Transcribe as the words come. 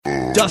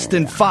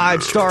Dustin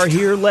 5-Star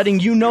here,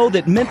 letting you know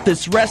that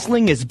Memphis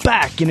Wrestling is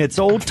back in its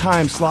old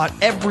time slot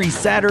every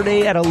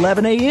Saturday at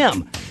 11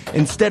 a.m.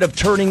 Instead of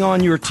turning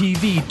on your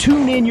TV,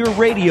 tune in your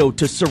radio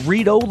to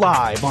Cerrito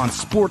Live on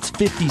Sports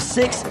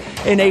 56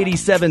 and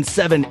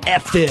 87.7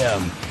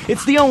 FM.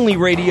 It's the only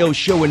radio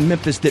show in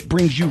Memphis that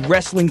brings you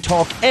wrestling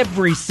talk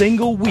every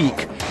single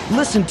week.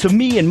 Listen to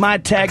me and my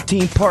tag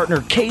team partner,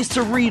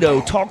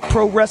 Cerrito, talk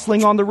pro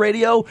wrestling on the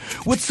radio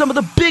with some of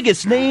the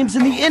biggest names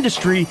in the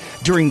industry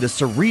during the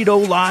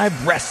Cerrito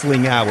Live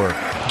Wrestling Hour.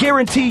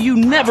 Guarantee you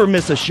never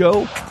miss a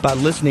show by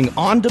listening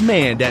on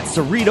demand at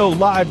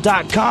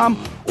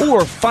CerritoLive.com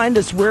or find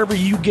us wherever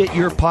you get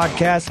your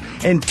podcasts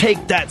and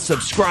take that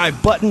subscribe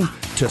button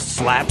to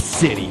Slap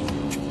City.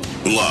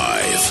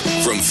 Live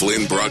from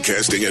Flynn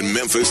Broadcasting in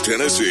Memphis,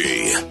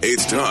 Tennessee,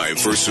 it's time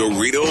for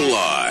Cerrito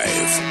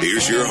Live.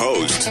 Here's your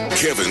host,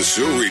 Kevin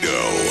Cerrito.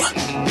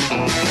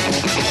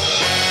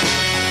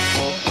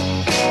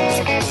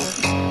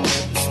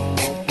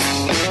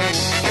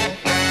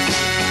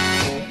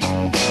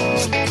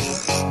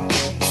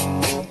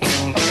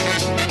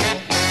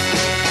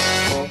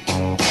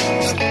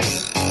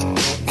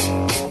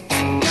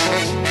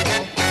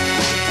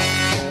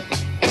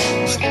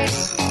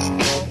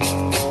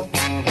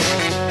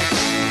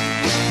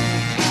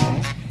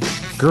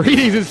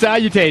 Greetings and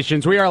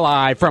salutations. We are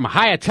live from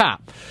high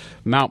atop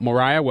Mount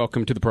Moriah.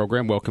 Welcome to the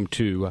program. Welcome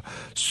to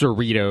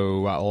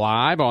Cerrito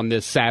Live on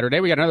this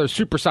Saturday. We got another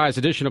supersized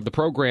edition of the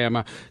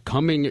program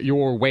coming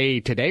your way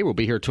today. We'll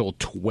be here till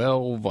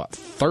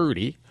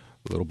 12:30.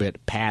 A little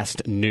bit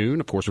past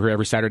noon. Of course, we're here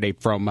every Saturday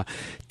from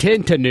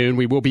 10 to noon.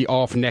 We will be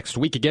off next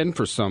week again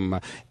for some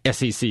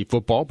SEC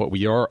football, but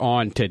we are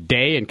on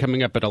today and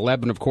coming up at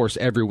 11, of course,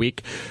 every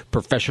week.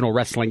 Professional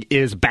wrestling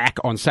is back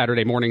on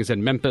Saturday mornings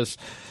in Memphis.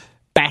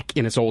 Back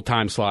in its old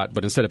time slot,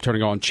 but instead of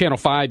turning on Channel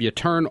 5, you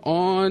turn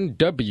on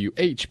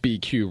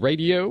WHBQ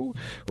Radio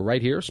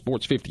right here,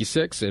 Sports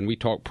 56, and we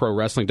talk pro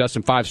wrestling.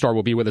 Dustin 5-Star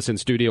will be with us in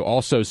studio,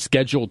 also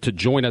scheduled to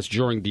join us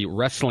during the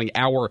wrestling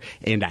hour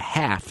and a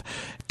half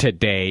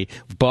today,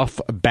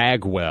 Buff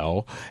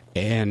Bagwell.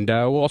 And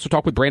we'll also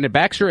talk with Brandon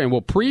Baxter, and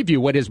we'll preview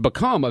what has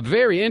become a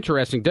very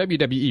interesting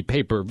WWE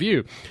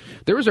pay-per-view.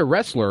 There is a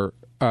wrestler,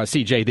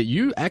 CJ, that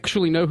you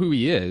actually know who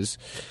he is.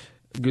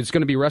 Is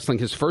going to be wrestling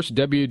his first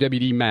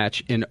WWE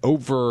match in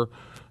well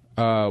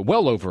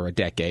over a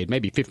decade,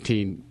 maybe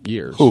 15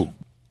 years. Who?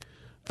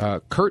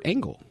 Kurt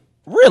Angle.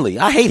 Really?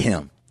 I hate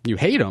him. You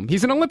hate him?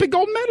 He's an Olympic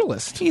gold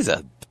medalist. He's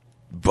a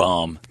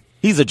bum.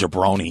 He's a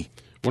jabroni.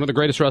 One of the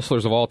greatest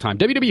wrestlers of all time.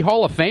 WWE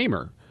Hall of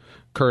Famer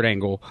Kurt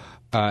Angle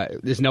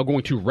is now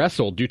going to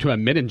wrestle due to a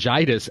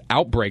meningitis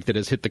outbreak that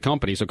has hit the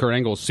company. So Kurt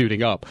Angle is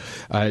suiting up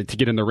to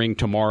get in the ring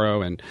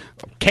tomorrow, and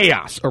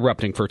chaos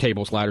erupting for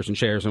tables, ladders, and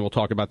chairs, and we'll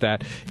talk about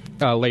that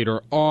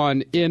later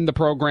on in the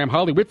program.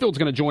 Holly Whitfield's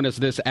going to join us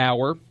this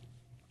hour.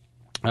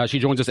 She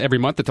joins us every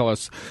month to tell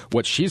us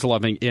what she's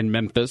loving in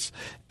Memphis,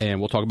 and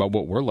we'll talk about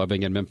what we're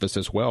loving in Memphis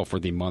as well for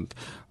the month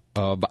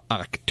of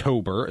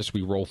October as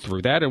we roll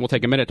through that. And we'll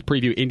take a minute to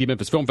preview Indie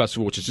Memphis Film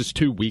Festival, which is just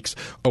 2 weeks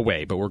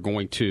away. But we're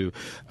going to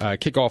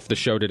kick off the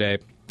show today,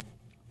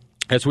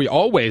 as we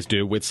always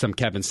do, with some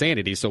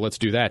Kevinsanity. So let's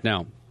do that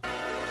now.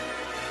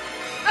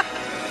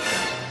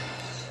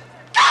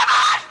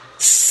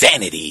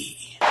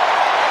 Sanity.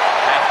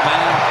 Half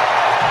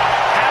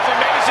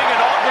amazing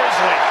and all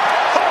grizzly.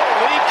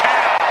 Holy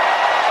cow.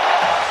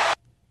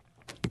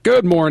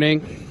 Good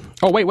morning.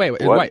 Oh,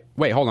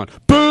 wait, hold on.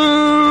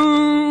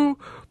 Boo!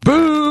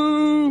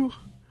 Boo!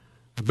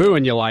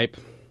 Booing you, Lipe.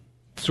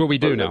 That's what we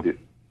do now.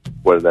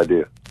 What did I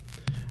do?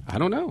 I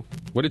don't know.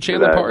 What did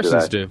Chandler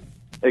Parsons do?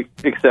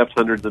 Accept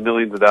hundreds of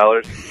millions of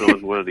dollars.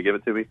 Someone wanted to give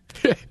it to me.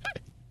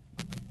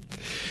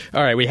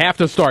 All right, we have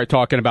to start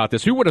talking about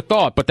this. Who would have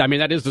thought? But, I mean,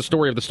 that is the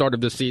story of the start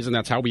of this season.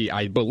 That's how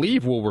I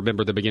believe, we'll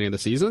remember the beginning of the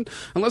season.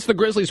 Unless the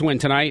Grizzlies win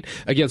tonight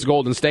against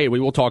Golden State.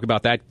 We will talk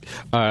about that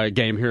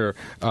game here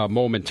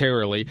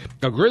momentarily.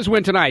 A Grizz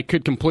win tonight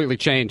could completely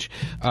change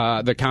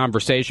the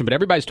conversation, but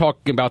everybody's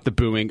talking about the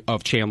booing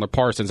of Chandler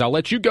Parsons. I'll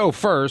let you go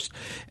first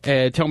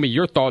and tell me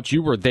your thoughts.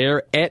 You were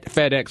there at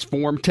FedEx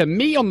Forum. To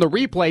me, on the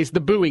replays, the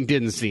booing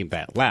didn't seem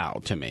that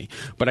loud to me.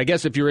 But I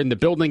guess if you're in the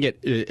building,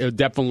 it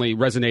definitely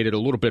resonated a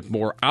little bit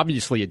more.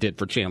 Obviously, it did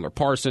for Chandler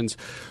Parsons.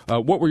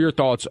 What were your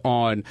thoughts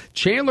on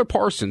Chandler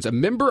Parsons, a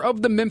member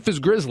of the Memphis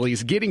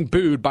Grizzlies, getting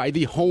booed by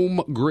the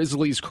home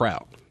Grizzlies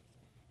crowd?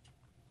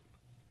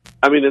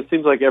 I mean, it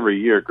seems like every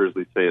year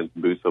Grizzlies fans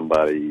boo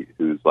somebody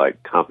whose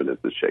like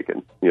confidence is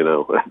shaken. You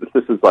know,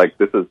 this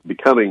is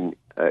becoming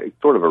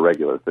sort of a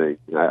regular thing.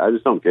 I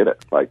just don't get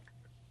it. Like,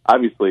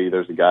 obviously,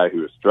 there's a guy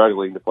who is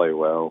struggling to play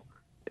well,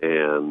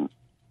 and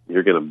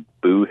you're going to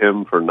boo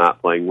him for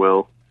not playing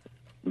well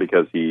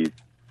because he's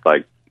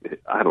like,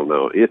 I don't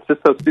know. It's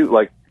just so stupid.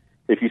 Like,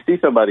 if you see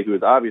somebody who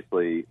is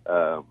obviously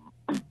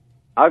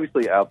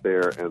out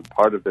there, and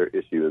part of their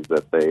issue is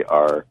that they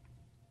are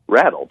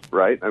rattled,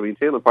 right? I mean,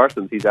 Chandler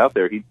Parsons, he's out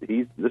there. This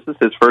is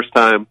his first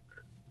time.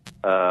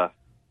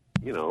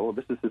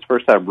 This is his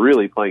first time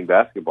really playing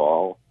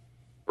basketball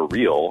for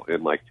real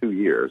in like 2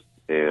 years,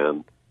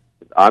 and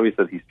It's obvious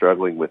that he's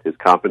struggling with his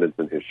confidence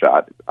in his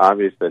shot. It's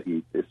obvious that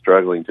he is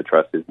struggling to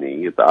trust his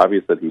knee. It's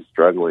obvious that he's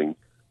struggling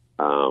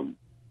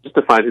just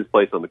to find his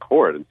place on the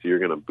court. And so you're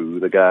going to boo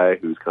the guy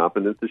whose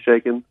confidence is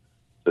shaken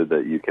so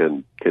that you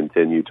can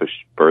continue to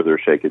further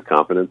shake his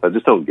confidence. I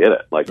just don't get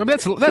it. Like, I mean,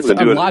 that's a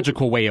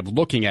logical way of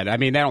looking at it. I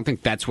mean, I don't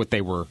think that's what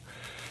they were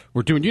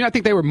doing. Do you not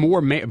think they were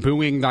more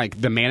booing like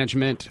the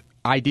management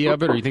idea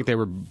of it, or you think they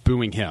were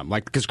booing him?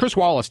 Like, because Chris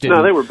Wallace didn't.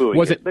 No, they were booing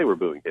him. They were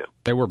booing him.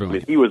 They were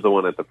booing him. He was the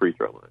one at the free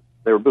throw line.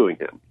 They were booing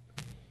him.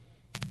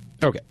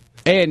 Okay.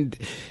 And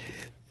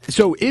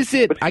so is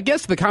it, I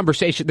guess the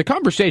conversation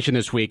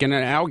this week, and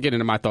I'll get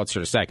into my thoughts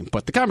in a second,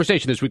 but the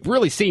conversation this week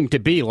really seemed to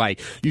be like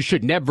you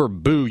should never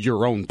boo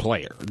your own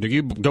player. Do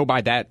you go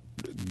by that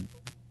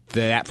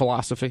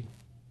philosophy?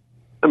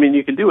 I mean,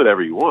 you can do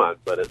whatever you want,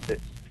 but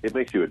it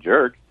makes you a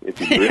jerk. If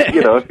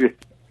you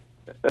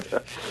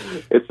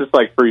it's just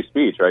like free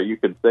speech, right? You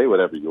can say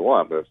whatever you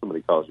want, but if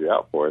somebody calls you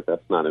out for it,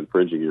 that's not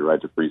infringing your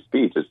right to free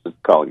speech. It's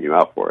just calling you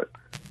out for it.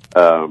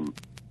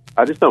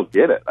 I just don't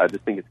get it. I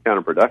just think it's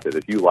counterproductive.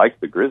 If you like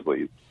the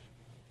Grizzlies,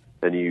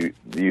 and you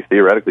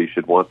theoretically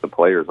should want the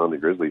players on the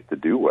Grizzlies to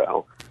do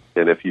well,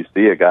 and if you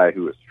see a guy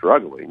who is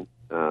struggling,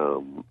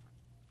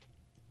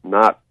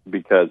 not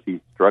because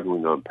he's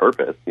struggling on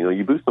purpose,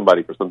 you boo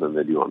somebody for something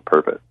they do on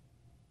purpose.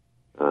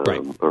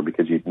 Right. Or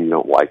because you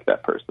don't like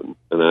that person.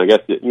 And then I guess,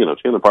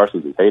 Chandler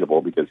Parsons is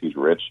hateable because he's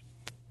rich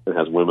and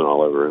has women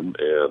all over him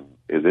and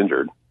is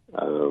injured.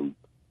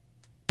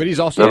 But he's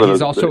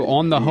also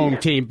on the home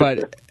team.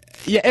 But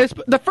yeah, it's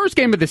the first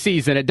game of the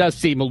season. It does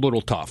seem a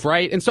little tough,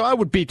 right? And so I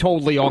would be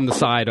totally on the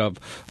side of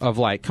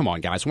like, come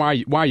on, guys,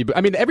 why are you? I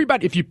mean,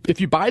 everybody,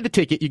 if you buy the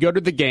ticket, you go to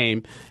the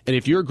game, and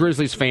if you're a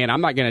Grizzlies fan, I'm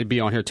not going to be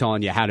on here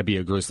telling you how to be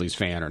a Grizzlies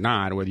fan or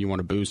not, whether you want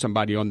to boo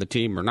somebody on the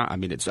team or not. I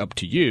mean, it's up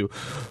to you.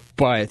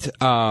 But it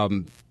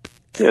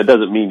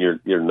doesn't mean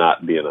you're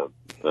not being a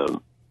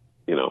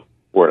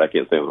word I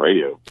can't say on the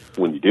radio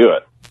when you do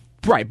it.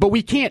 Right, but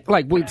we can't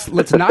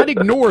let's not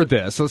ignore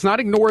this. Let's not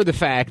ignore the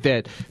fact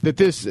that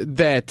this is.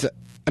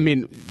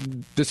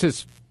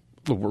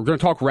 Look, we're going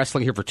to talk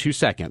wrestling here for 2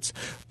 seconds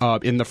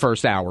in the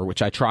first hour,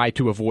 which I try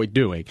to avoid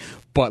doing.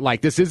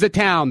 But this is a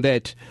town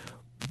that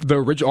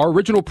our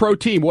original pro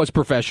team was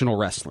professional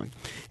wrestling.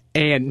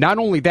 And not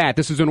only that,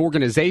 this is an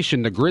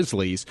organization, the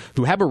Grizzlies,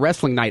 who have a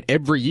wrestling night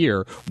every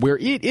year where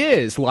it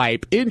is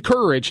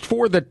encouraged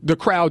for the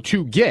crowd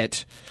to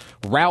get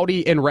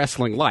rowdy and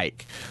wrestling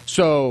like.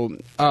 So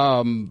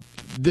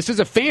this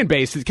is a fan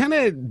base that kind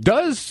of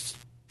does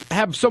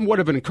have somewhat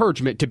of an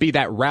encouragement to be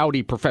that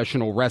rowdy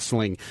professional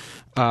wrestling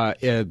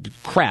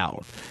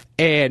crowd.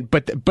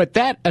 But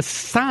that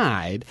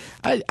aside,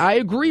 I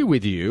agree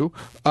with you.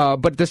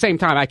 But at the same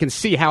time, I can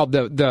see how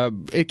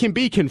it can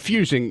be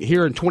confusing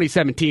here in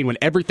 2017 when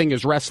everything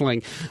is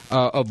wrestling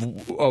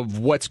of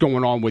what's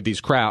going on with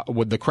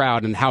the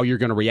crowd and how you're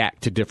going to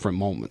react to different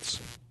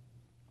moments.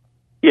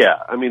 Yeah,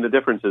 I mean the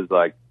difference is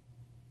I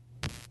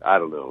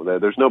don't know.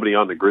 There's nobody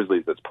on the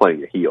Grizzlies that's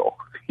playing a heel.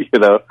 It's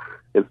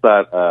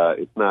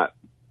not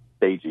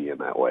stagey in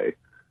that way.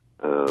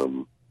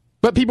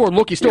 But people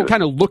are still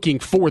kind of looking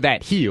for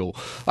that heel.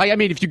 I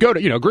mean, if you go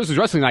to Grizzlies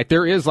Wrestling Night,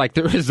 there is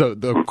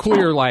the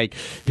clear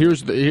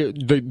here's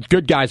the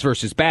good guys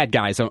versus bad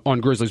guys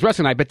on Grizzlies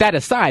Wrestling Night. But that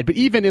aside, but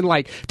even in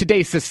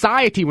today's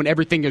society, when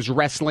everything is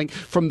wrestling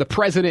from the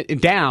president and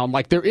down,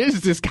 there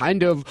is this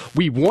kind of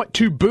we want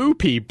to boo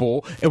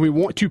people and we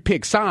want to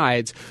pick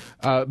sides,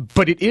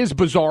 but it is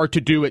bizarre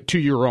to do it to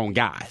your own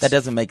guys. That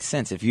doesn't make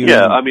sense. If you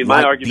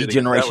my argument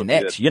Generation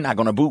X, you're not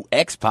going to boo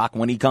X-Pac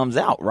when he comes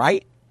out,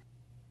 right?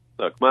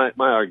 Look, my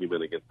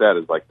argument against that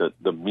is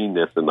the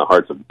meanness in the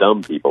hearts of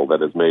dumb people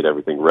that has made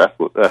everything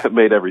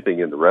made everything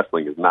into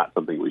wrestling is not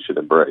something we should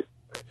embrace.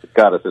 It's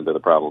got us into the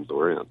problems that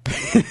we're in.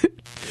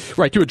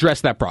 Right, to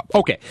address that problem.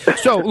 Okay,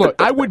 so look,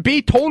 I would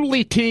be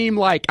totally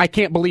team I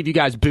can't believe you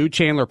guys booed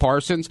Chandler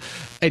Parsons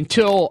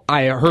until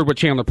I heard what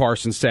Chandler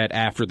Parsons said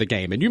after the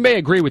game. And you may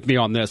agree with me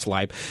on this,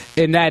 Lipe,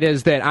 and that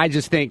is that I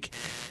think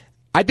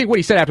what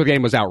he said after the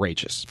game was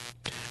outrageous.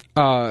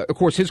 Of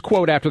course, his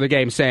quote after the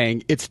game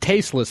saying, "It's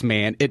tasteless,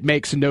 man. It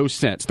makes no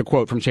sense." The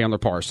quote from Chandler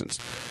Parsons.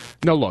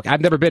 No, look, I've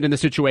never been in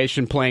this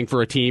situation playing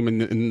for a team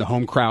and the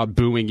home crowd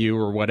booing you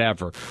or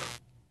whatever.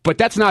 But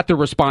that's not the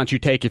response you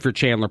take if you're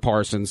Chandler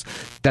Parsons.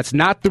 That's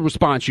not the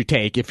response you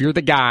take if you're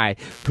the guy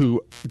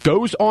who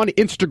goes on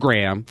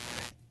Instagram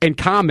and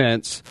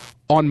comments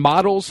on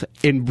models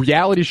and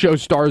reality show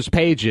stars'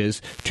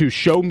 pages to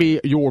show me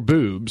your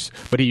boobs,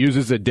 but he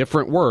uses a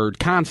different word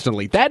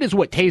constantly. That is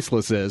what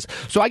tasteless is.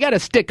 So I got to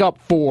stick up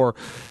for,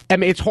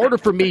 it's harder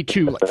for me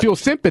to feel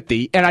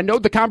sympathy, and I know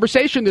the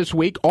conversation this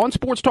week on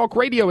Sports Talk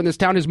Radio in this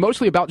town is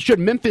mostly about should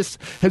Memphis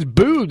fans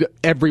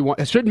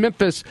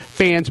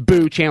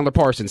boo Chandler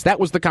Parsons? That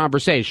was the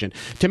conversation.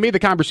 To me, the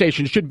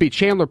conversation should be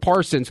Chandler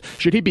Parsons.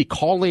 Should he be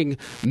calling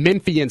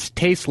Memphians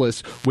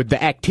tasteless with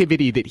the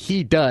activity that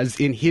he does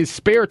in his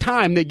spare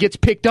time that gets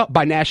picked up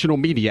by national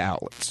media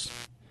outlets?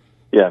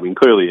 Yeah, I mean,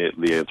 clearly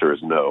the answer is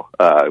no.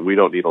 We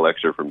don't need a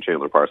lecture from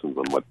Chandler Parsons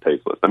on what's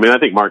tasteless. I mean, I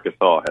think Marc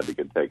Gasol had a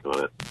good take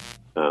on it.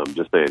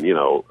 just saying,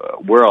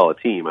 we're all a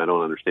team. I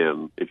don't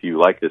understand. If you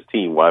like this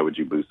team, why would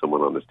you boo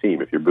someone on this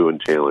team? If you're booing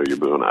Chandler, you're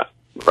booing us,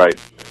 right?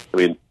 I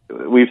mean,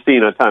 we've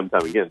seen time and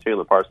time again,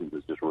 Chandler Parsons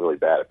is just really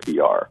bad at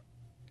PR.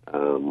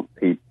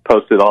 He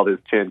posted all his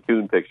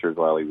Cancun pictures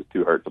while he was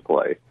too hurt to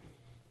play.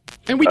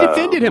 And we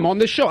defended him on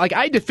this show. Like,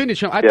 I defended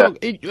him. I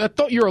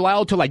thought you were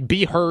allowed to, like,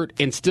 be hurt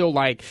and still,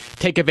 like,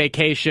 take a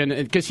vacation,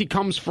 because he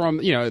comes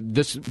from,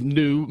 this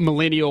new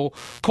millennial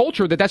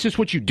culture that's just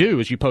what you do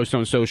is you post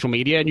on social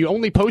media, and you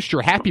only post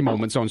your happy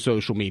moments on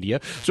social media.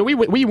 So we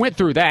went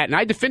through that, and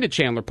I defended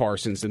Chandler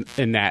Parsons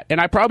in that.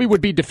 And I probably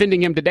would be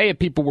defending him today if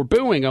people were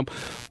booing him.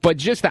 But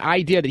just the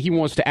idea that he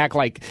wants to act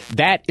like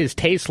that is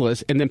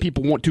tasteless, and then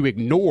people want to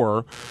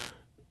ignore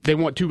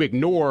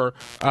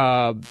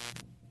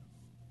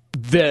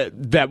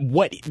that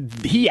what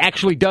he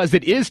actually does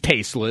that is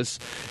tasteless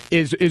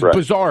is right.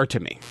 Bizarre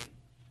to me,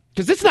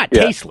 because it's not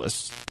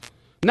tasteless,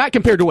 not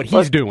compared to what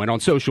he's doing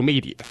on social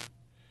media.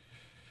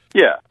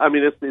 Yeah, I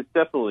mean it's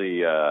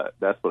definitely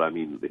that's what I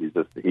mean.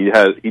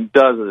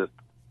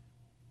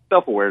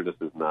 Self-awareness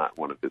is not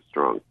one of his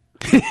strong,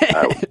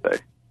 I would say,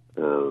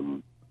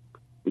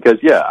 because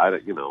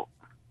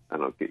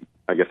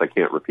I guess I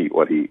can't repeat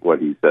what he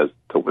says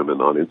to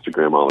women on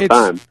Instagram all the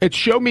time. It's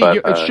show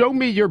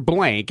me your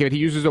blank, and he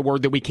uses a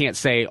word that we can't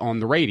say on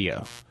the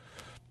radio.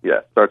 Yeah,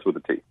 starts with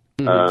a T.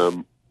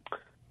 Mm-hmm.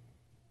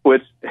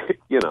 Which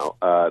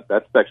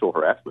that's sexual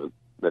harassment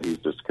that he's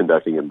just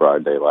conducting in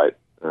broad daylight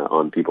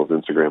on people's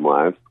Instagram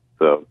lives.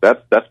 So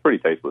that's pretty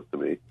tasteless to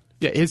me.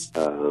 Yeah, his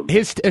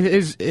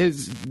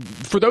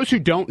for those who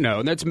don't know,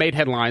 and that's made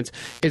headlines,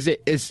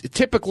 is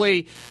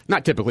typically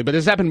not typically, but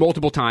this happened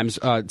multiple times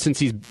since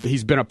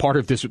he's been a part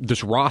of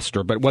this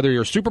roster. But whether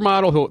you're a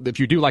supermodel, if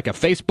you do like a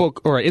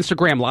Facebook or an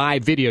Instagram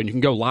live video, and you can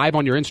go live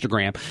on your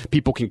Instagram,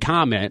 people can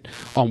comment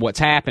on what's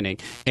happening,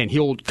 and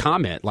he'll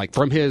comment like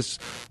from his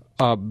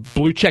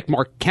blue check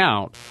mark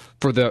account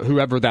for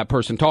whoever that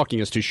person talking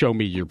is to show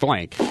me your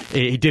blank.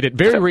 He did it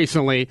very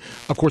recently.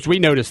 Of course, we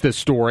noticed this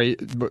story,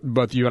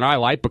 both you and I,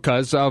 Lipe,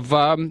 because of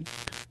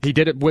he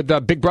did it with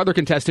Big Brother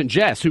contestant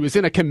Jess, who is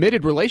in a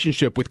committed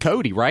relationship with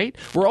Cody, right?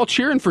 We're all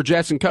cheering for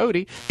Jess and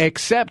Cody,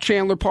 except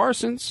Chandler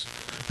Parsons,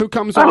 who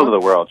comes on. I don't know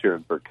that we're all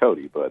cheering for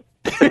Cody, but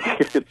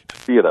it's,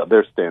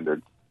 their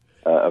standards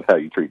of how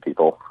you treat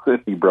people.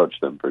 He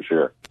broached them for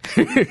sure.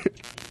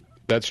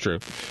 That's true.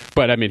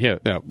 But, I mean,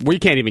 we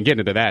can't even get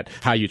into that,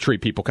 how you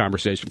treat people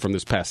conversation from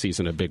this past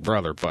season of Big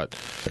Brother. But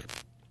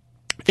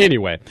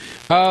anyway,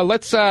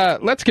 let's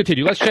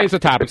continue. Let's change the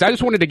topics. I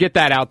just wanted to get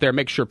that out there,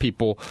 make sure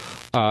people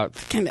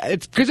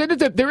because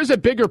there is a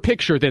bigger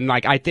picture than,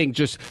 like, I think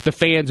just the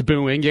fans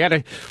booing.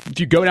 If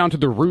you go down to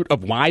the root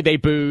of why they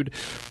booed,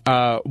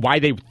 why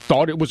they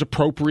thought it was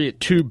appropriate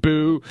to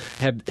boo,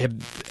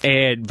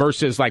 and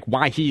versus like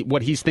what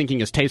he's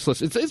thinking is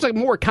tasteless. It's a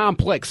more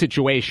complex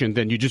situation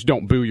than you just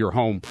don't boo your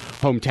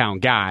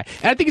hometown guy.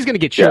 And I think he's going to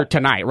get cheered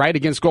tonight, right,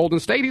 against Golden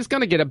State. He's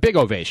going to get a big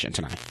ovation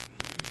tonight.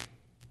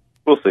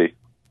 We'll see.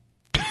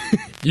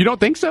 You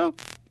don't think so?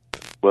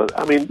 Well,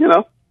 I mean,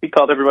 he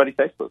called everybody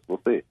tasteless.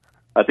 We'll see.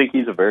 I think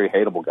he's a very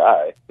hateable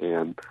guy,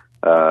 and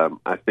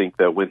I think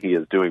that when he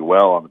is doing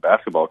well on the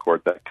basketball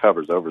court, that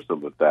covers over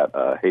some of that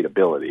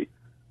hateability.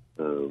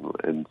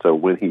 And so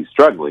when he's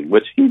struggling,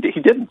 which he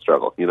didn't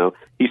struggle,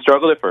 he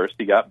struggled at first,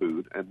 he got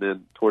booed, and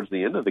then towards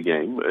the end of the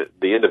game, at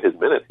the end of his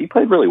minutes, he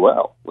played really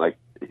well. Like,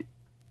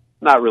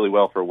 not really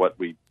well for what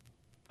we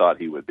thought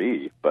he would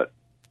be, but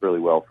really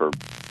well for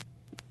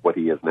what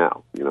he is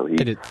now.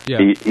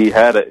 He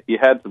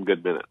had some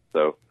good minutes,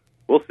 so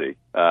we'll see.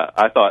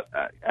 I thought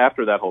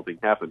after that whole thing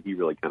happened, he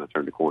really kind of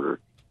turned a corner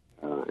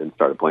and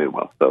started playing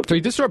well. So he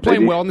did start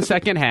playing well in the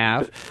second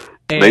half.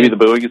 And maybe the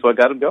booing is what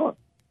got him going.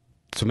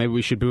 So maybe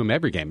we should boo him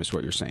every game, is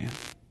what you're saying.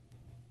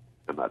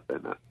 I'm not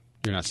saying that.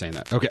 You're not saying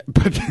that. Okay.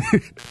 But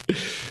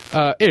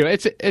anyway,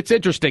 it's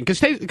interesting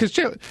because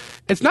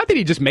it's not that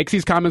he just makes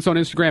these comments on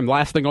Instagram.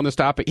 Last thing on this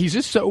topic, he's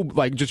just so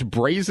just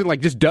brazen,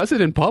 just does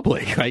it in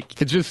public.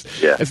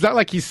 It's not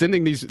like he's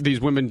sending these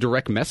women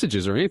direct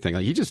messages or anything.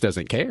 He just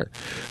doesn't care.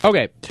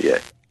 Okay. Yeah.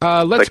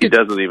 He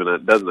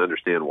doesn't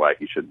understand why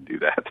he shouldn't do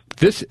that.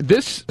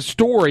 This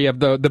story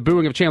of the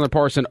booing of Chandler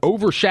Parsons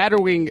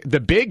overshadowing the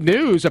big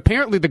news.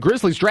 Apparently, the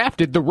Grizzlies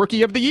drafted the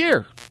Rookie of the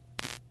Year.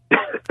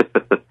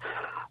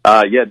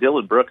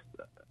 Dillon Brooks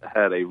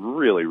had a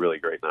really, really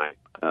great night.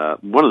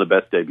 One of the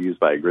best debuts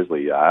by a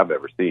Grizzly I've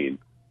ever seen.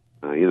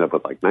 He ended up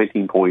with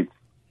 19 points,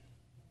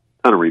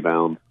 ton of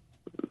rebounds,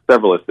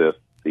 several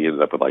assists. He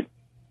ended up with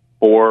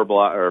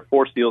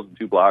 4 steals and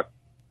 2 blocks.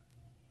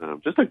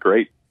 Just a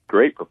great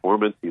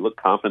performance. He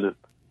looked confident.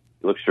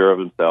 He looked sure of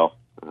himself.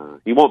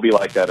 He won't be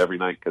like that every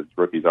night because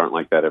rookies aren't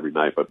like that every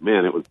night. But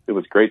man, it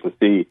was great to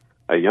see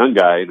a young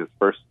guy in his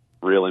first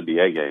real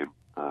NBA game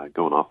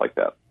going off like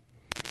that.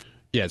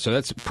 Yeah, so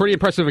that's pretty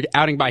impressive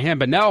outing by him.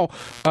 But now,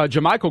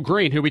 JaMychal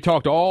Green, who we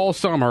talked all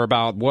summer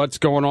about what's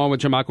going on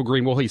with JaMychal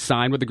Green, will he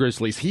sign with the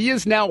Grizzlies? He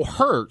is now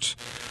hurt,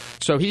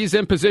 so he's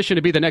in position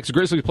to be the next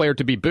Grizzlies player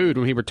to be booed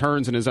when he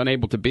returns and is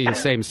unable to be his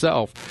same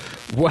self.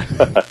 When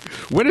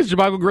is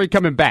JaMychal Green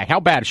coming back? How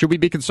bad? Should we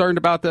be concerned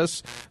about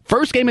this?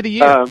 First game of the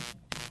year.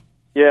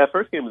 Yeah,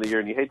 first game of the year,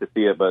 and you hate to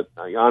see it, but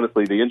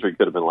honestly, the injury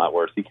could have been a lot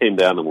worse. He came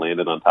down and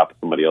landed on top of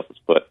somebody else's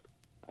foot.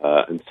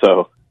 And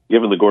so,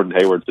 given the Gordon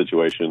Hayward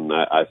situation,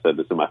 I said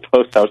this in my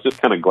post, I was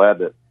just kind of glad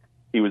that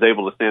he was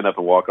able to stand up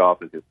and walk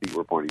off and his feet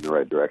were pointing in the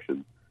right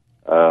direction.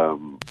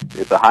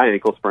 It's a high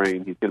ankle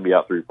sprain. He's going to be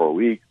out 3-4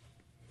 weeks.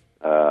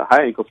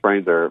 High ankle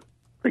sprains are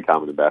pretty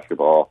common in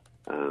basketball.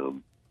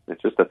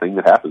 It's just a thing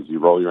that happens. You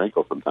roll your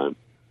ankle sometimes.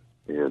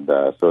 And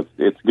so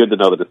it's good to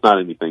know that it's not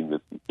anything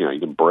that, you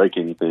can break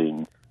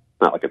anything.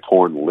 It's not like a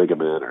torn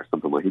ligament or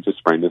something like. He just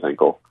sprained his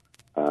ankle.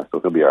 So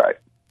he'll be all right.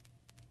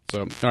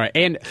 So, all right.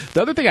 And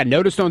the other thing I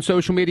noticed on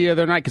social media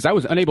the other night, because I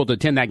was unable to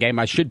attend that game,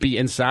 I should be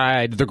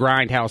inside the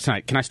Grindhouse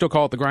tonight. Can I still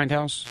call it the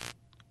Grindhouse?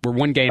 We're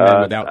one game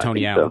in without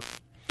Tony Allen. So.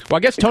 Well, I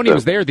guess Tony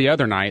was there the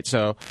other night,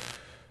 so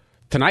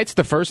tonight's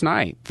the first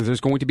night because there's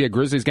going to be a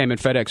Grizzlies game in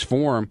FedEx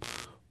Forum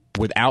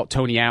without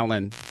Tony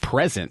Allen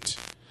present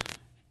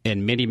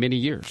in many, many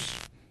years.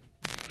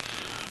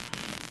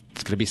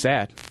 It's going to be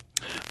sad.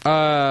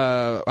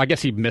 I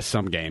guess he missed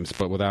some games,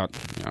 but without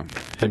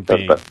him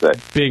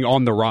being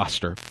on the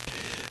roster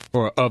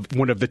or of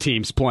one of the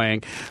teams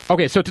playing.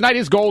 Okay, so tonight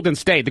is Golden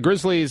State. The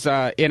Grizzlies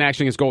in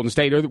action against Golden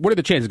State. What are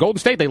the chances? Golden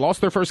State, they lost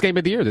their first game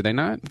of the year, did they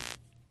not?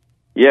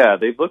 Yeah,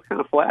 they've looked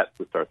kind of flat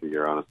to start the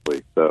year,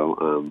 honestly.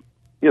 So,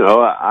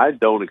 I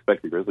don't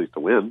expect the Grizzlies to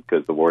win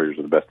because the Warriors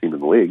are the best team in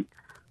the league,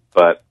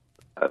 but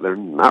they're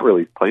not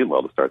really playing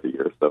well to start the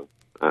year. So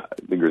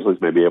the Grizzlies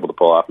may be able to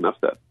pull off an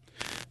upset.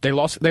 They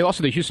lost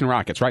to the Houston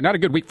Rockets, right? Not a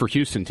good week for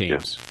Houston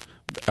teams.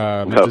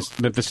 Yeah.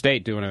 Memphis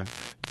State doing a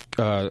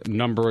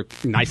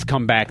nice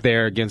comeback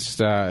there against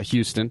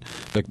Houston,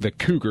 the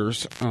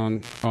Cougars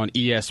on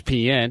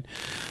ESPN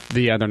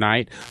the other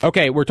night.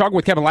 Okay, we're talking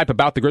with Kevin Lipe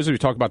about the Grizzlies. We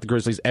talk about the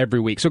Grizzlies every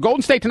week. So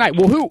Golden State tonight.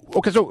 Well,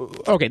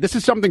 this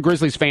is something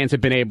Grizzlies fans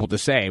have been able to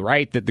say,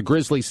 right? That the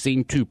Grizzlies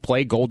seem to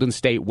play Golden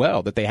State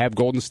well. That they have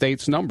Golden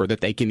State's number. That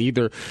they can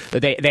do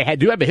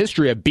have a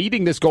history of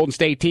beating this Golden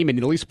State team and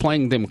at least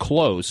playing them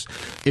close.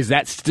 Is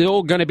that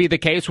still going to be the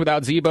case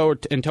without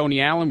Zebo and Tony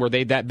Allen? Were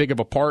they that big of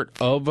a part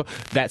of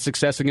that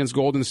success against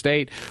Golden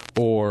State,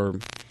 or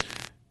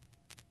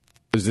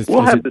is this?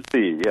 We'll have to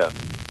see. Yeah,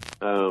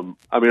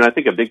 I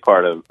think a big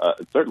part of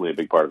certainly a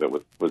big part of it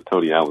was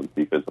Tony Allen's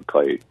defense of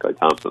Klay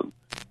Thompson.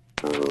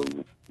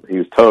 He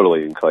was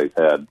totally in Klay's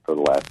head for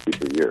the last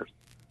 2-3 years.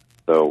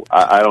 So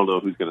I don't know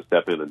who's going to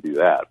step in and do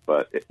that,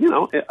 but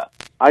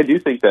I do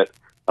think that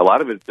a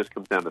lot of it just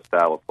comes down to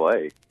style of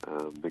play.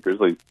 The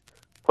Grizzlies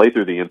play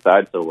through the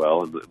inside so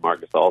well, and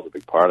Marc Gasol is a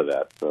big part of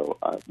that. So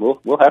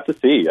we'll have to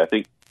see. I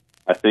think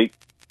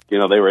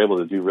they were able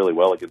to do really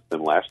well against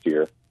them last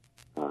year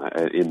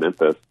in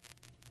Memphis.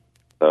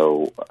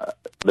 So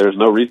there's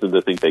no reason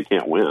to think they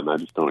can't win. I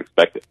just don't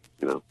expect it.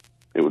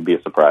 It would be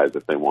a surprise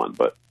if they won,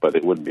 but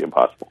it wouldn't be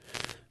impossible.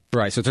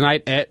 Right. So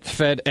tonight at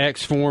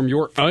FedEx Forum,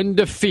 your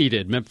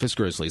undefeated Memphis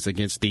Grizzlies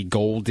against the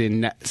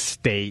Golden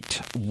State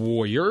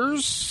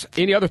Warriors.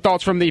 Any other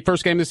thoughts from the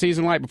first game of the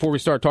season, Light, before we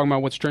start talking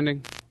about what's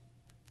trending?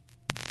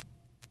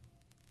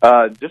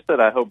 Just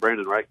that I hope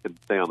Brandon Wright could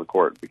stay on the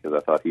court because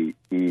I thought he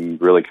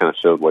really kind of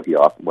showed what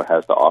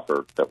has to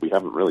offer that we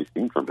haven't really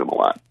seen from him a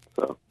lot.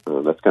 So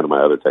that's kind of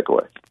my other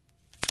takeaway.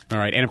 All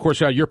right. And, of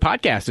course, your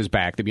podcast is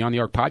back. The Beyond the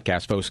Arc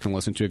podcast folks can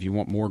listen to if you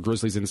want more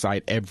Grizzlies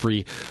insight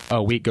every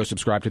week. Go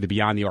subscribe to the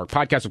Beyond the Arc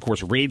podcast. Of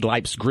course, read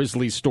Lipe's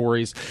Grizzlies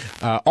stories.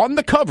 On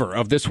the cover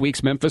of this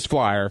week's Memphis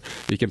Flyer,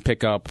 you can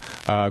pick up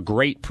a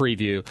great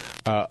preview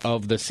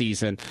of the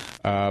season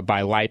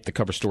by Lipe, the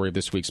cover story of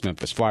this week's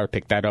Memphis Flyer.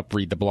 Pick that up.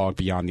 Read the blog,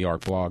 Beyond the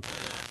Arc blog.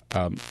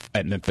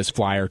 At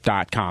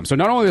MemphisFlyer.com. So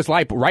not only does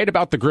Lipe write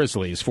about the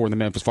Grizzlies for the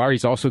Memphis Flyer,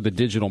 he's also the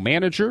digital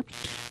manager.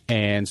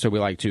 And so we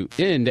like to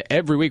end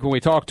every week when we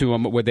talk to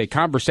him with a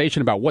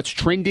conversation about what's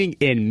trending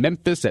in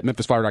Memphis at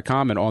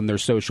MemphisFlyer.com and on their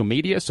social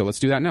media. So let's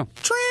do that now.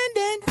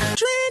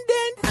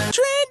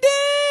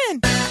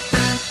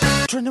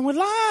 Trending with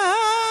Lipe.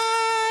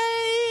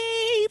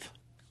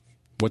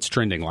 What's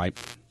trending, Lipe?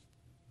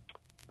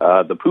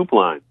 The poop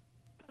line.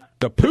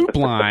 The poop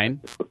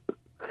line?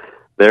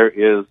 There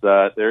is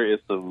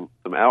some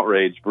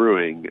outrage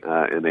brewing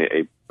and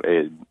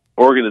an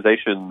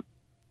organization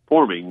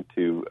forming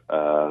to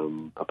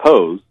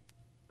oppose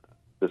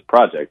this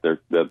project.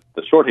 The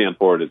shorthand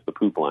for it is the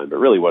poop line, but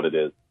really what it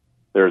is,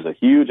 there's a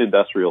huge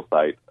industrial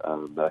site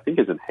that I think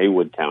is in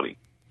Haywood County,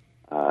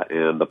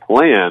 and the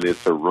plan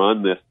is to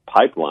run this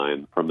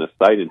pipeline from this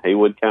site in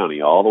Haywood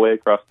County all the way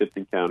across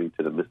Tipton County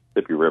to the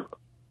Mississippi River,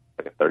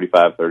 like a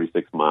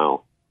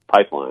 36-mile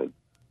pipeline.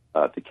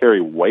 To carry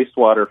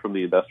wastewater from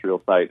the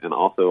industrial site and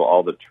also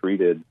all the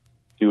treated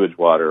sewage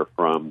water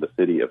from the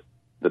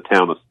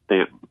town of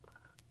Stanton,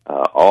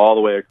 all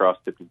the way across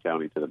Tipton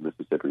County to the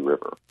Mississippi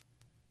River.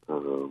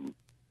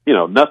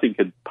 Nothing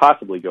could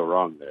possibly go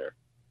wrong there.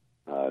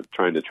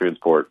 trying to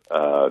transport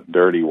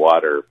dirty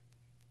water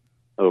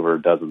over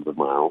dozens of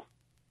miles.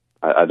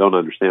 I don't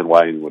understand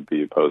why anyone would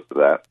be opposed to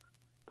that.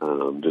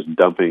 Just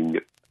dumping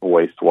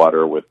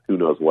wastewater with who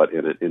knows what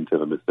in it into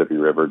the Mississippi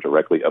River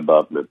directly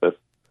above Memphis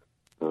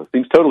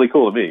seems totally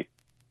cool to me.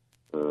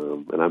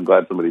 And I'm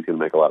glad somebody's going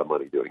to make a lot of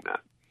money doing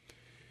that.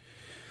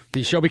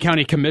 The Shelby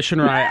County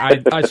Commissioner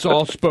I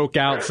saw spoke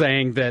out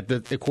saying that,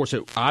 of course,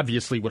 it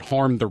obviously would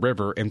harm the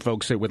river and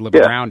folks that would live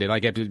around it.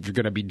 Like if you're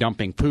going to be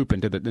dumping poop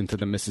into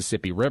the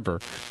Mississippi River,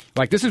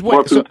 like this is what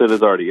more poop than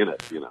is already in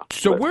it.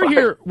 So we're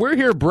here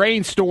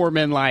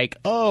brainstorming like,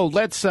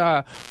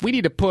 we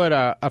need to put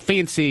a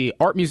fancy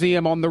art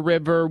museum on the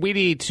river. We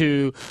need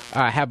to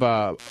have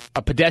a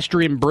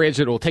pedestrian bridge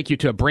that will take you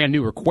to a brand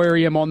new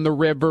aquarium on the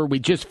river. We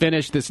just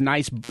finished this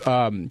nice.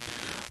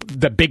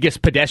 The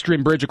biggest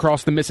pedestrian bridge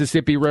across the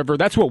Mississippi River.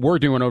 That's what we're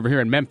doing over here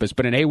in Memphis.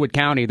 But in Haywood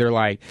County, they're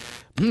like,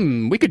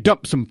 we could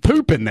dump some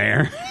poop in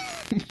there.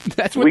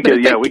 That's what we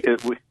could. Yeah, we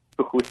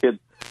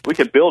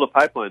could build a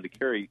pipeline to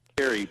carry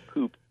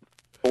poop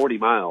 40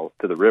 miles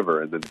to the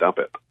river and then dump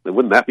it.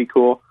 Wouldn't that be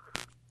cool?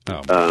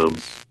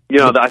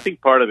 I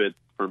think part of it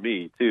for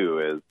me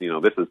too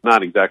is this is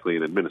not exactly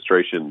an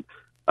administration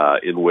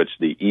in which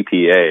the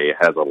EPA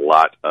has a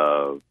lot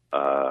of.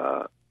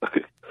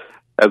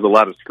 Has a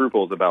lot of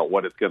scruples about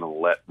what it's going to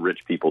let rich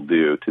people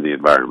do to the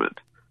environment.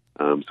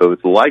 So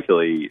it's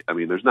likely,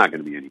 there's not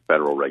going to be any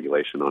federal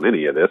regulation on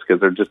any of this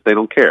because they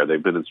don't care.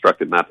 They've been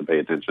instructed not to pay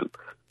attention.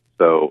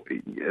 So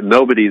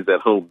nobody's at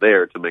home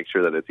there to make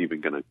sure that it's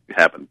even going to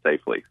happen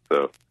safely.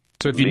 So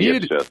if you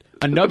needed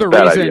another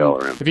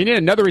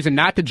reason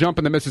not to jump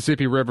in the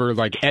Mississippi River,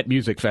 like at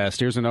Music Fest,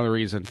 here's another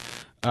reason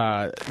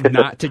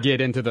not to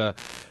get into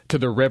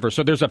the river.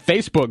 So there's a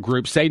Facebook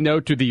group, Say No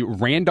to the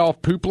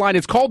Randolph Poop Line.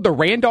 It's called the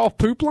Randolph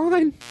Poop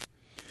Line?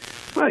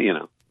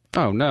 Well,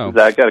 Oh, no.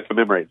 I got to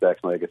commemorate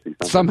Zach's legacy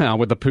somehow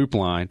with the poop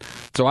line.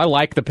 So I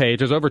like the page.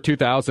 There's over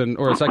 2,000,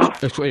 or it's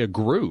actually a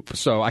group.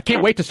 So I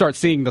can't wait to start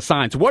seeing the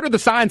signs. What are the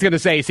signs going to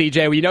say,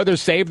 CJ? Well,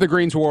 there's Save the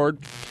Greensward.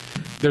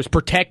 There's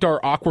Protect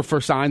Our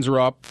Aquifer signs are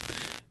up.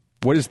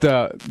 What is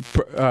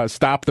the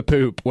Stop the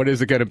Poop? What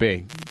is it going to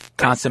be?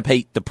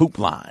 Constipate the poop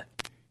line.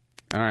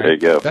 All right. There you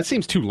go. That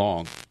seems too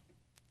long.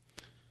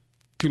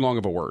 Too long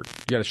of a word.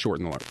 You got to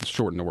shorten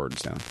the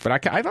words down.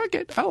 But I like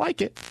it. I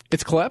like it.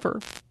 It's clever.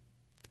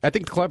 I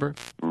think it's clever.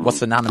 What's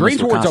synonymous with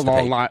Greensward's a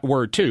constipate? long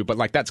word too, but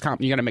like that's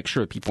you got to make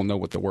sure people know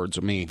what the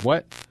words mean.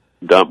 What?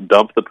 Dump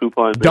the poop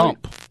line.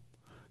 Dump.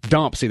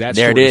 See, that's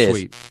there short it and is.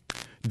 sweet.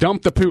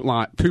 Dump the poop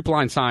line. Poop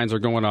line signs are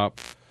going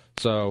up.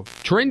 So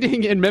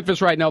trending in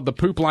Memphis right now, the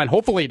poop line.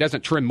 Hopefully it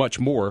doesn't trend much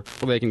more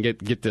so they can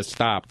get this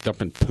stopped,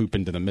 dumping poop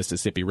into the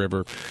Mississippi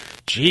River.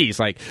 Jeez,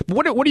 like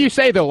what do you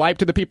say though, Lipe,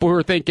 to the people who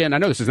are thinking? I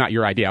know this is not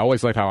your idea. I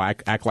always like how I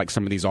act like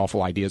some of these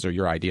awful ideas are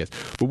your ideas.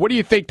 But what do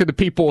you think to the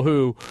people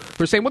who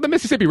are saying, well, the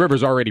Mississippi River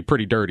is already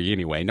pretty dirty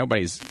anyway.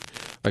 Nobody's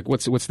like,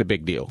 what's the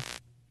big deal?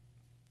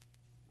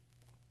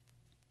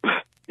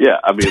 Yeah,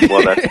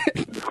 that's.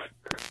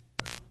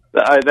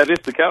 That is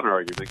the counter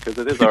argument because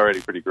it is already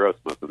pretty gross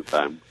most of the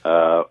time.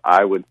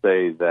 I would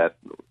say that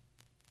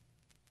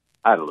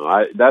I don't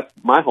know. That's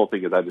my whole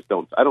thing is I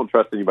don't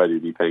trust anybody to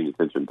be paying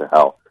attention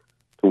to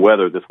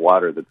whether this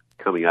water that's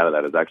coming out of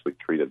that is actually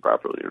treated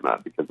properly or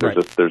not because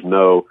there's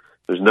no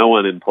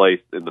one in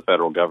place in the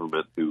federal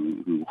government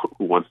who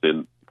wants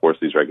to enforce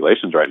these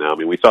regulations right now.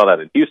 We saw that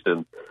in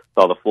Houston,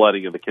 saw the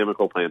flooding of the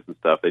chemical plants and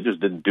stuff. They just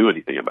didn't do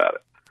anything about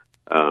it.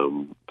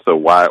 So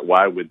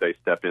why would they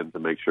step in to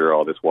make sure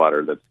all this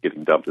water that's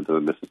getting dumped into the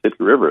Mississippi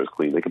River is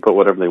clean? They can put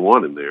whatever they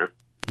want in there,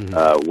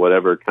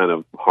 whatever kind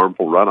of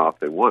harmful runoff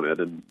they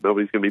wanted, and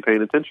nobody's going to be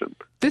paying attention.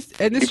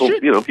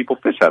 People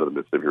fish out of the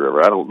Mississippi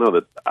River. I don't know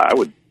that I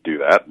would do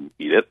that and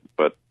eat it,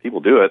 but people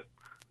do it.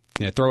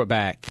 Yeah, throw it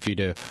back if you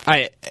do.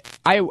 I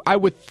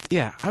would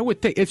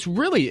think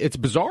it's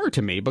bizarre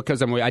to me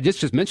because I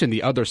just mentioned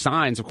the other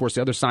signs. Of course,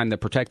 the other sign that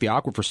protect the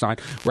aquifer sign.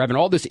 We're having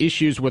all these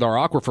issues with our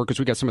aquifer because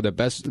we got some of the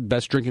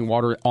best drinking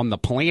water on the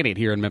planet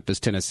here in Memphis,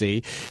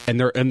 Tennessee, and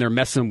they're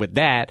messing with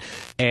that.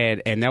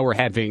 And now we're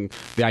having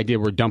the idea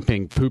we're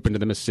dumping poop into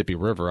the Mississippi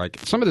River. Like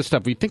some of this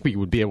stuff, we think we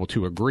would be able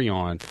to agree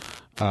on.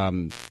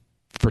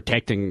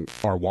 Protecting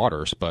our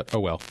waters, but oh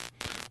well.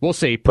 We'll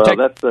see.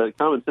 That's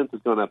common sense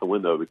is going out the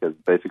window because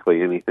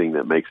basically anything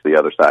that makes the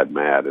other side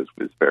mad is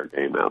fair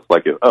game now. It's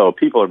like,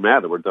 people are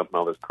mad that we're dumping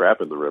all this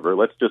crap in the river.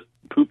 Let's just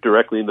poop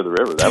directly into the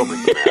river. That'll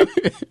make them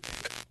mad.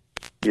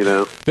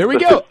 There we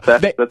go.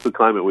 That's the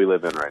climate we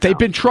live in right now. They've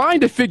been trying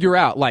to figure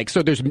out,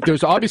 so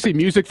there's obviously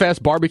Music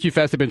Fest, Barbecue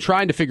Fest. They've been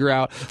trying to figure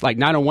out,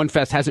 901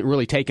 Fest hasn't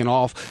really taken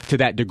off to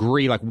that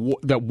degree,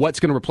 what's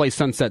going to replace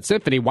Sunset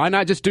Symphony. Why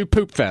not just do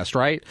Poop Fest,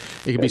 right?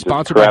 It can be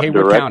sponsored by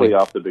Haywood County. Directly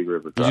off the big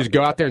river. You just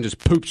go out there and just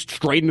poop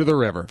straight into the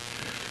river.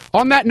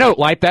 On that note,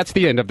 Lipe, that's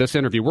the end of this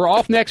interview. We're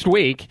off next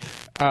week,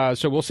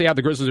 so we'll see how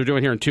the Grizzlies are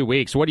doing here in 2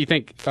 weeks. What do you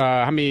think?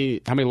 How many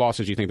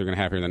losses do you think they're going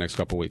to have here in the next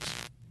couple weeks?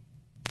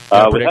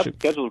 Without the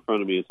schedule in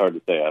front of me, it's hard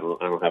to say. I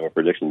don't have a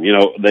prediction.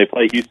 They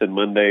play Houston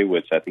Monday,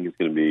 which I think is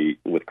going to be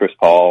with Chris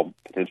Paul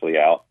potentially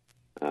out.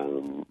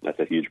 That's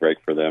a huge break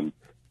for them.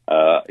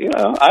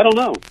 I don't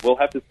know. We'll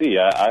have to see.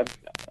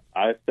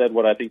 I've said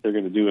what I think they're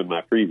going to do in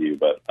my preview,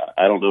 but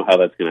I don't know how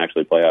that's going to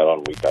actually play out on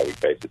a week-by-week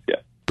basis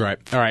yet. Right.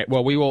 All right.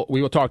 Well, we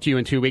will talk to you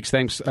in 2 weeks.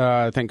 Thanks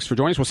for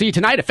joining us. We'll see you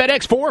tonight at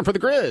FedEx Forum for the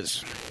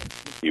Grizz.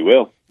 You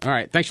will. All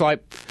right. Thanks,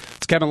 Lipe.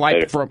 It's Kevin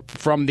Lipe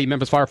from the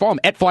Memphis Flyer. Follow him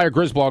at Flyer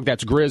Grizz blog.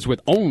 That's Grizz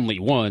with only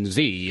one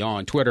Z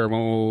on Twitter.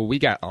 Well, we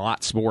got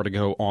lots more to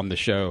go on the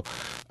show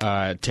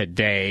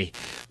today.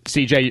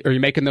 CJ, are you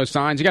making those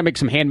signs? You got to make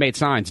some handmade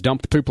signs.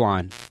 Dump the poop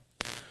line.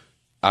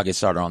 I'll get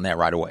started on that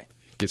right away.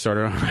 Get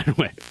started on right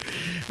away.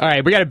 All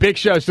right. We got a big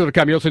show still to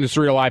come. You'll listen to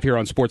Cerrito Live here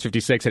on Sports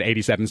 56 at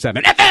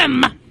 87.7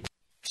 FM.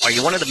 Are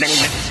you one of the many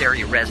Memphis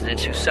area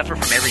residents who suffer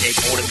from everyday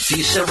boredom? Do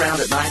you sit around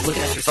at night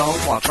looking at your phone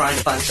while trying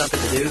to find something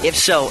to do? If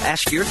so,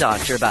 ask your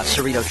doctor about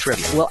Cerrito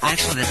Trivia. Well,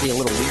 actually, that'd be a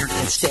little weird.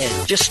 Instead,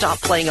 just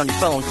stop playing on your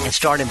phone and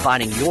start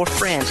inviting your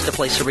friends to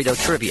play Cerrito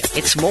Trivia.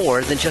 It's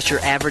more than just your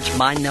average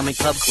mind-numbing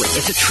pub quiz.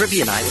 It's a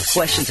trivia night with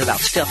questions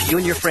about stuff you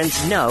and your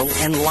friends know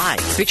and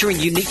like, featuring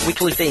unique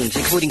weekly themes,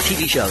 including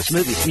TV shows,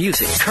 movies,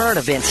 music, current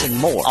events, and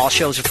more. All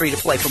shows are free to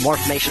play. For more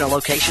information on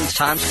locations,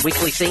 times,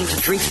 weekly themes,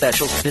 and drink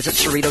specials, visit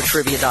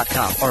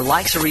CerritoTrivia.com. Or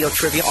like Cerrito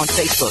Trivia on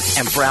Facebook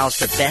and browse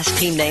the Best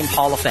Team Name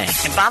Hall of Fame.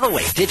 And by the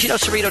way, did you know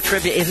Cerrito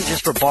Trivia isn't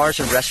just for bars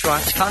and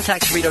restaurants?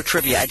 Contact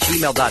CerritoTrivia at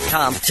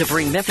gmail.com to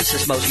bring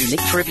Memphis' most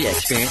unique trivia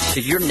experience to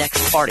your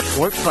next party,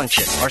 work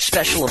function, or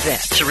special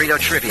event. Cerrito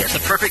Trivia is the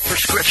perfect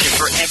prescription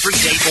for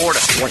everyday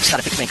boredom. Warning: side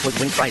effects may include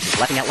wing prices,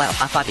 laughing out loud,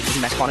 high-five, eating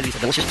mass quantities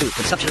of delicious food,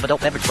 consumption of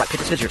adult beverage, right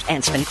fitness visitors,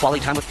 and spending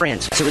quality time with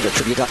friends.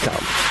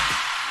 CerritoTrivia.com.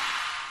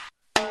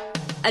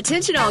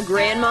 Attention all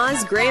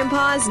grandmas,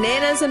 grandpas,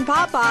 nanas, and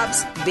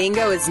pop-pops.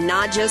 Bingo is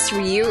not just for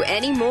you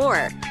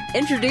anymore.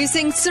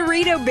 Introducing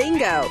Cerrito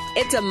Bingo.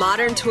 It's a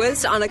modern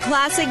twist on a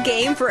classic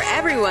game for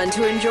everyone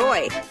to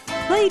enjoy.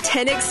 Play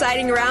 10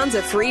 exciting rounds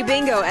of free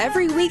bingo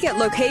every week at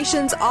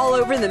locations all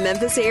over the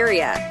Memphis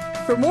area.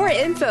 For more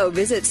info,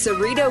 visit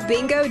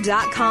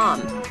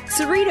CerritoBingo.com.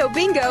 Cerrito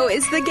Bingo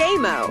is the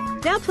game-o.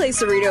 Now play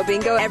Cerrito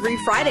Bingo every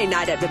Friday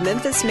night at the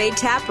Memphis Made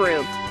Tap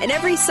Room and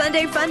every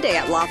Sunday fun day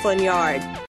at Laughlin Yard.